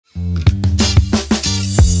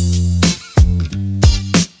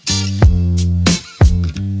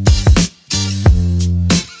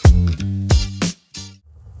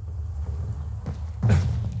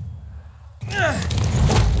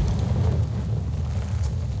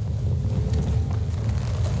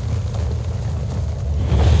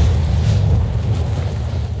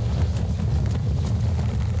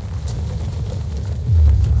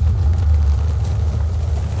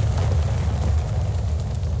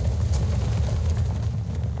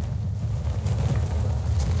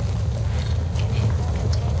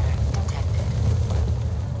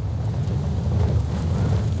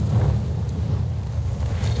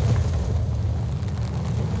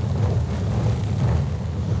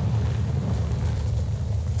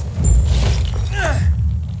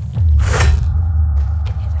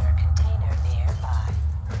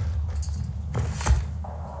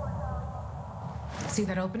See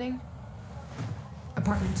that opening?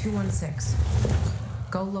 Apartment 216.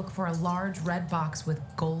 Go look for a large red box with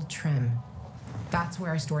gold trim. That's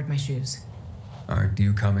where I stored my shoes. Are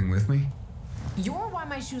you coming with me? You're why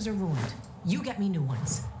my shoes are ruined. You get me new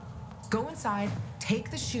ones. Go inside, take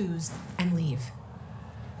the shoes, and leave.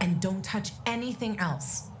 And don't touch anything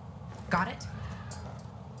else. Got it?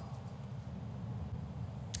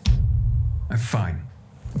 Fine,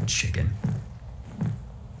 chicken.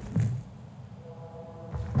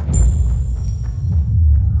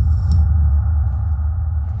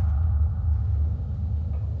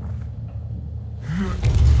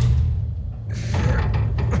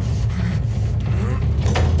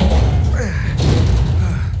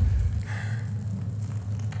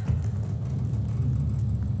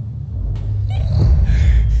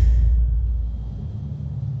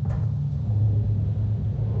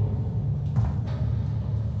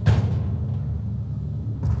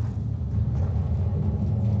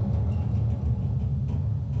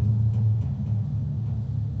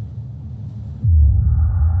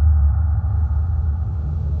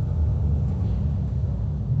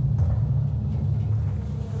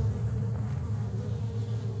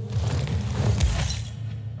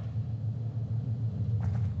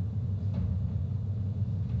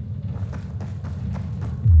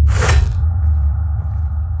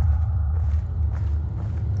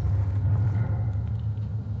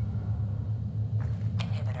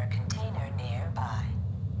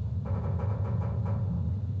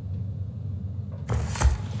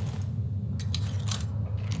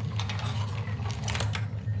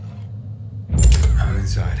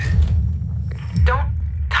 Inside. Don't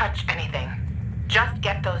touch anything. Just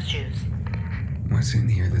get those shoes. What's in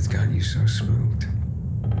here that's got you so spooked?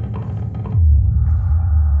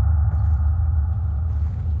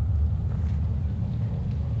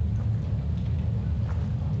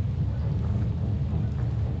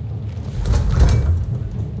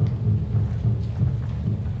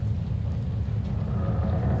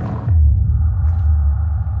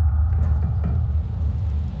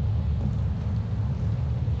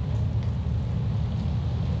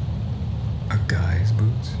 Guy's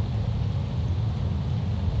boots.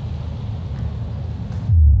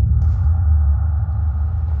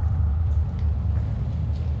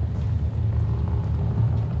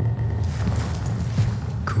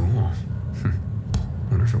 Cool.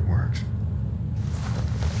 Wonder if it works.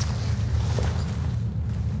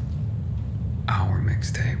 Our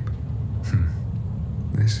mixtape.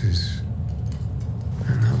 This is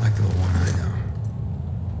not like the one I know.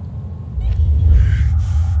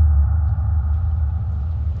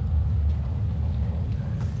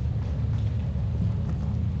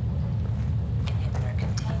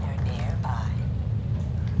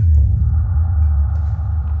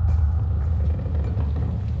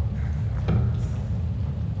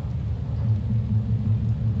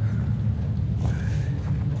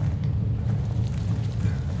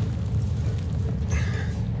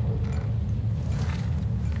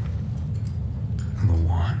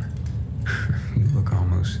 You look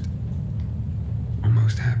almost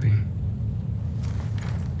happy.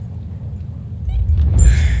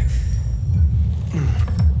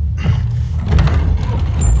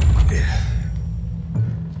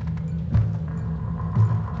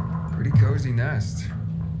 Pretty cozy nest.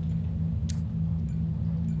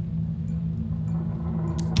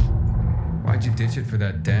 Why'd you ditch it for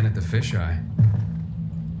that den at the fisheye?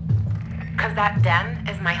 'Cause that den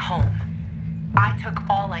is my home. I took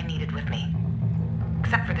all I needed with me.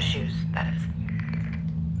 Except for the shoes, that is.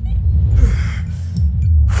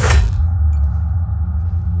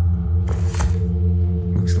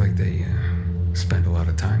 Looks like they spend a lot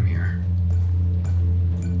of time here.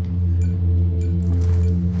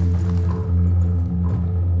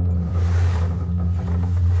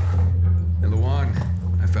 Hey, Luan,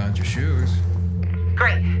 I found your shoes.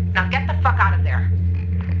 Great. Now get the fuck out of there.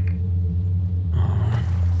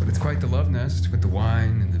 But it's quite the love nest with the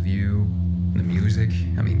wine and the view and the music.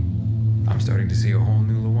 I mean, I'm starting to see a whole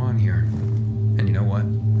new Luan here. And you know what?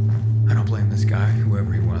 I don't blame this guy,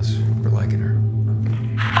 whoever he was, for liking her.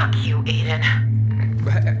 Fuck you, Aiden.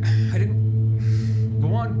 But I didn't...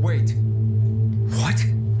 Luan, wait. What?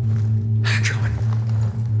 Come on.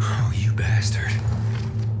 Oh, you bastard.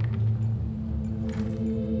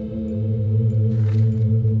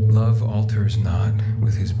 Love alters not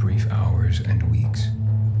with his brief hours and weeks,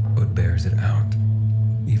 but bears it out,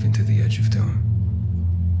 even to the edge of doom.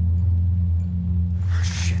 Oh,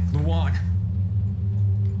 shit, Luan!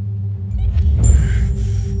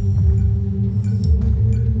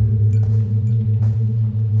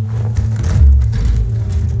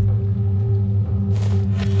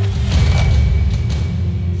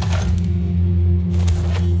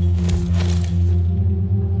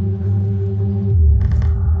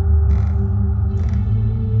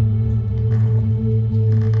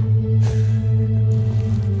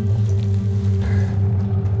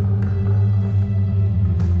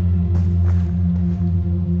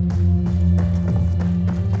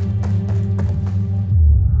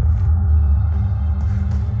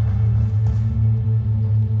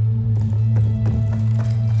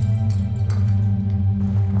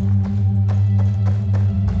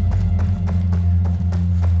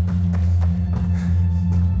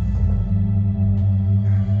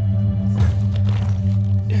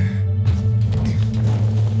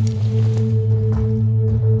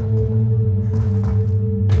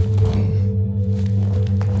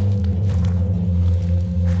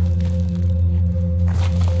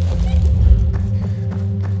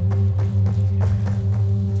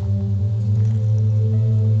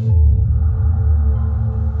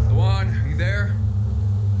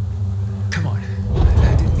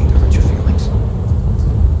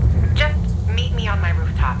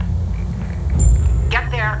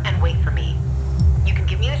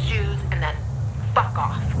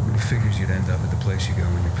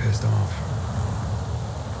 pissed off.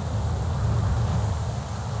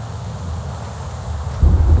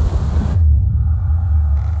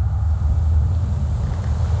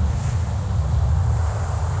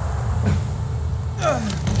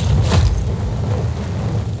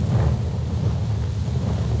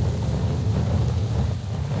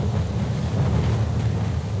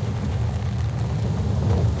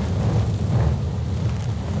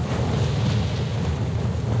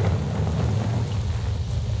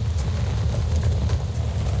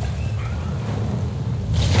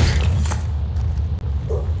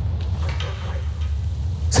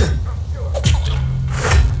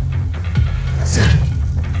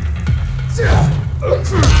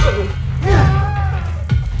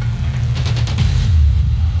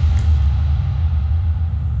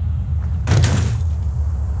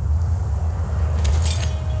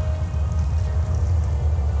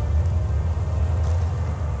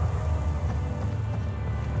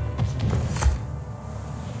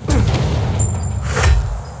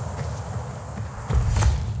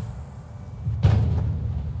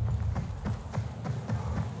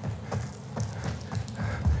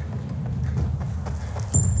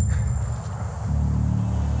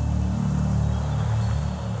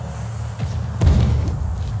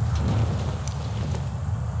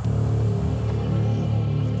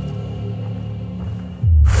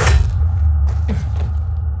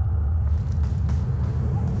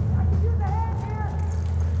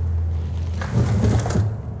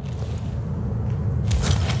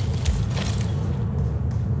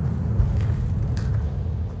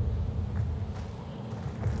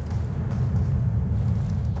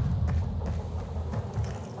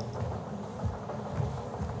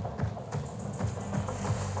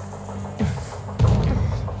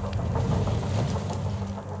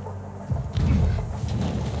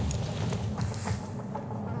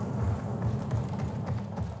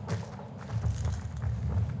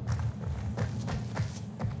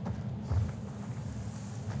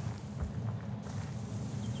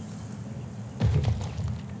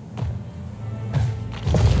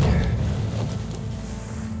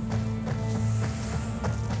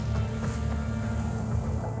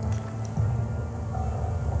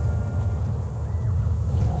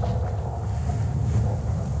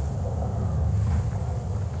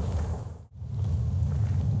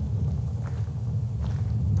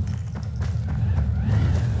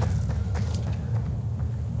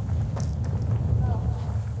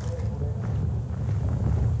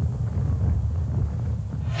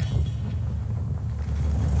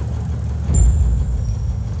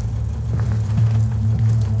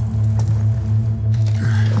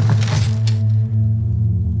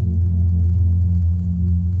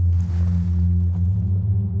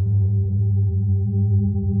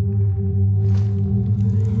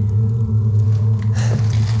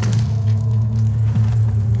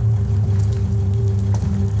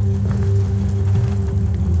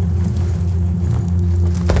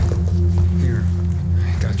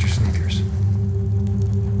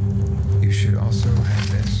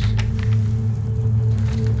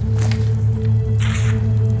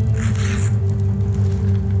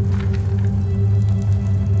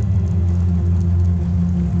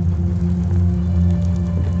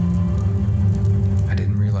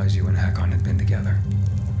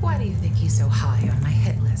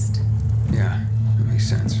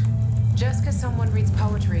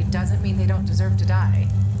 doesn't mean they don't deserve to die.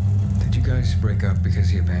 Did you guys break up because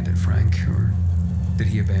he abandoned Frank, or did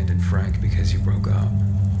he abandon Frank because you broke up?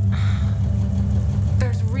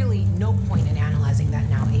 There's really no point in analyzing that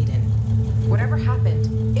now, Aiden. Whatever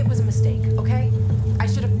happened, it was a mistake, okay? I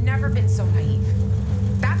should have never been so naive.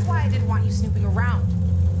 That's why I didn't want you snooping around.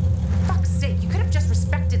 Fuck's sake, you could have just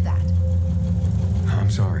respected that. I'm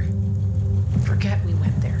sorry. Forget we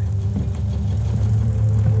went there.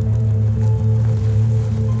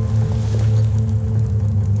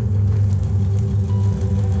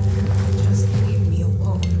 Just leave me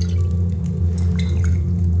alone.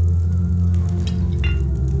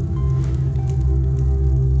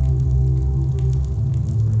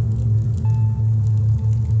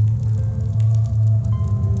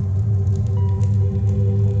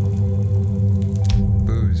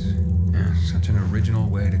 Booze. Yeah, such an original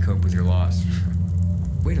way to cope with your loss.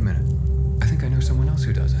 Wait a minute. I think I know someone else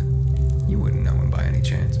who does it. You wouldn't know him by any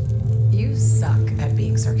chance. You suck at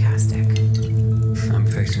being sarcastic. I'm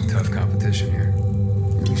facing tough competition here.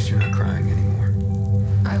 At least you're not crying anymore.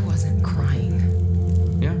 I wasn't crying.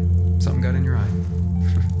 Yeah, something got in your eye.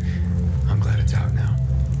 I'm glad it's out now.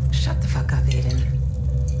 Shut the fuck up, Aiden.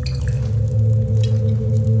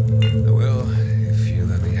 I will, if you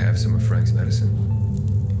let me have some of Frank's medicine.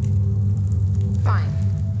 Fine.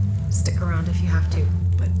 Stick around if you have to,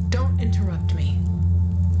 but don't interrupt me.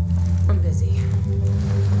 I'm busy.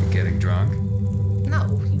 You getting drunk?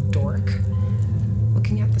 No, you dork.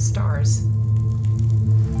 Looking at the stars.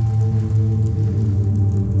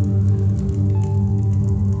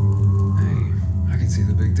 Hey, I can see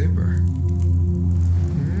the Big Dipper.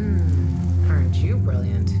 Aren't you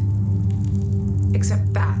brilliant?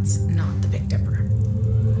 Except that's not the Big Dipper.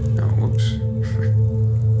 Oh, whoops.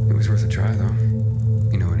 It was worth a try, though.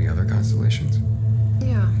 You know any other constellations?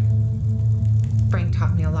 Yeah. Frank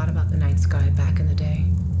taught me a lot about the night sky back in the day.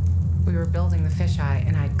 We were building the fisheye,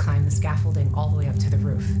 and I'd climb the scaffolding all the way up to the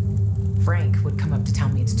roof. Frank would come up to tell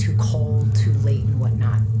me it's too cold, too late, and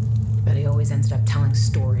whatnot. But he always ended up telling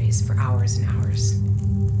stories for hours and hours.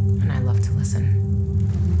 And I love to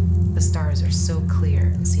listen. The stars are so clear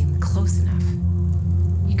and seem close enough.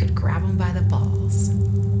 You could grab them by the balls.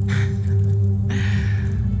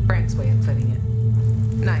 Frank's way of putting it.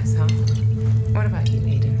 Nice, huh? What about you,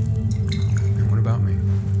 Aiden? And what about me?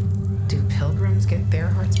 Do pilgrims get their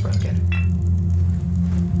hearts broken?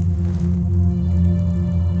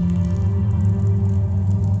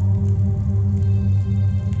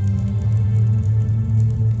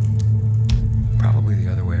 Probably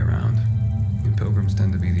the other way around. And pilgrims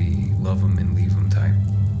tend to be the love 'em and leave 'em type.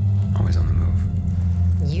 Always on the move.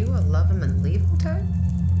 You a love 'em and leave 'em type?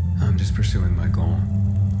 I'm just pursuing my goal.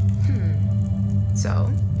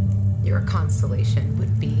 So, your constellation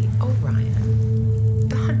would be Orion,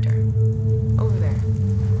 the hunter, over there.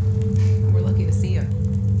 We're lucky to see him,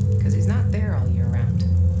 because he's not there all year round.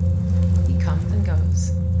 He comes and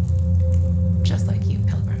goes, just like you,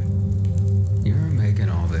 Pilgrim. You're making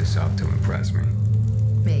all this up to impress me.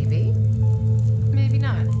 Maybe, maybe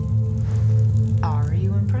not. Are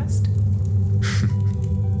you impressed?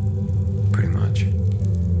 Pretty much.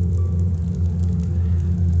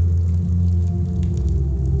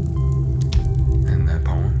 And that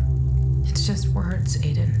poem? It's just words,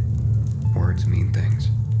 Aiden. Words mean things.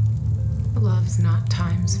 Love's not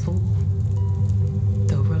time's fool,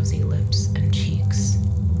 though rosy lips and cheeks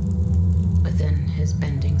within his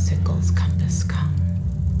bending sickle's compass come.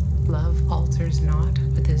 Love alters not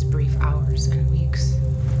with his brief hours and weeks.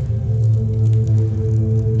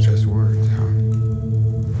 Just words, huh?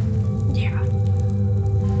 Yeah,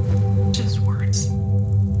 just words.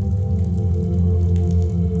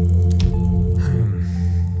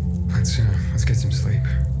 Let's get some sleep.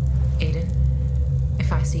 Aiden,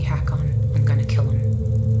 if I see Hakon, I'm gonna kill him.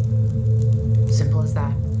 Simple as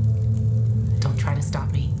that. Don't try to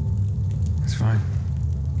stop me. It's fine.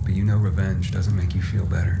 But you know revenge doesn't make you feel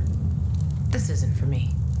better. This isn't for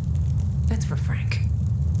me. It's for Frank.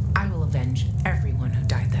 I will avenge everyone who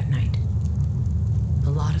died that night. A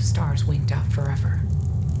lot of stars winked out forever.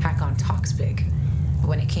 Hakon talks big, but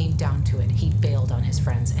when it came down to it, he bailed on his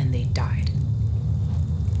friends and they died.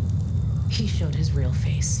 He showed his real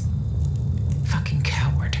face. Fucking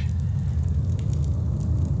coward.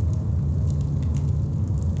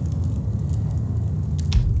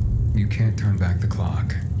 You can't turn back the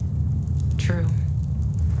clock. True.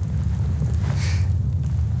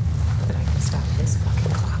 But I can stop his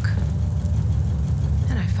fucking clock.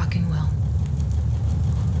 And I fucking will.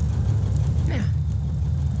 Yeah.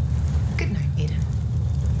 Good night, Aiden.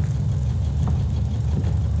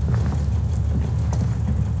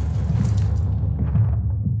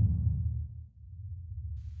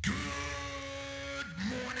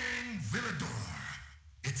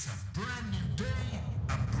 It's a brand new day,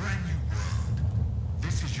 a brand new world.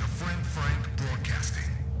 This is your friend Frank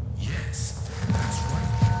broadcasting. Yes, that's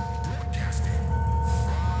right. Broadcasting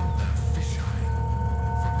from the fisheye.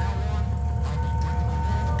 From now on, I'll be bringing you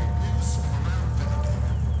all the good news from around Villador,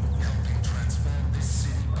 helping transform this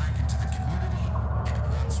city back into the community it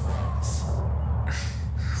once was.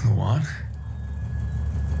 Luan?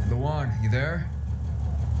 Luan, you there?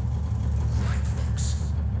 Right, folks.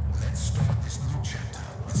 Let's start this new chapter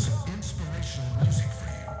with some inspirational music for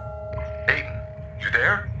you. Aiden, you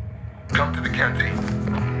there? Come to the canteen.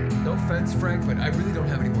 No offense, Frank, but I really don't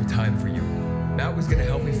have any more time for you. Matt was gonna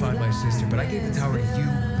help me find my sister, but I gave the tower to you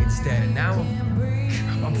instead, and now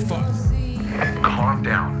I'm fucked. Calm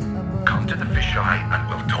down. Come to the fisheye and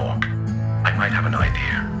we'll talk. I might have an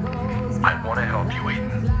idea. I want to help you,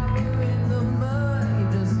 Aiden.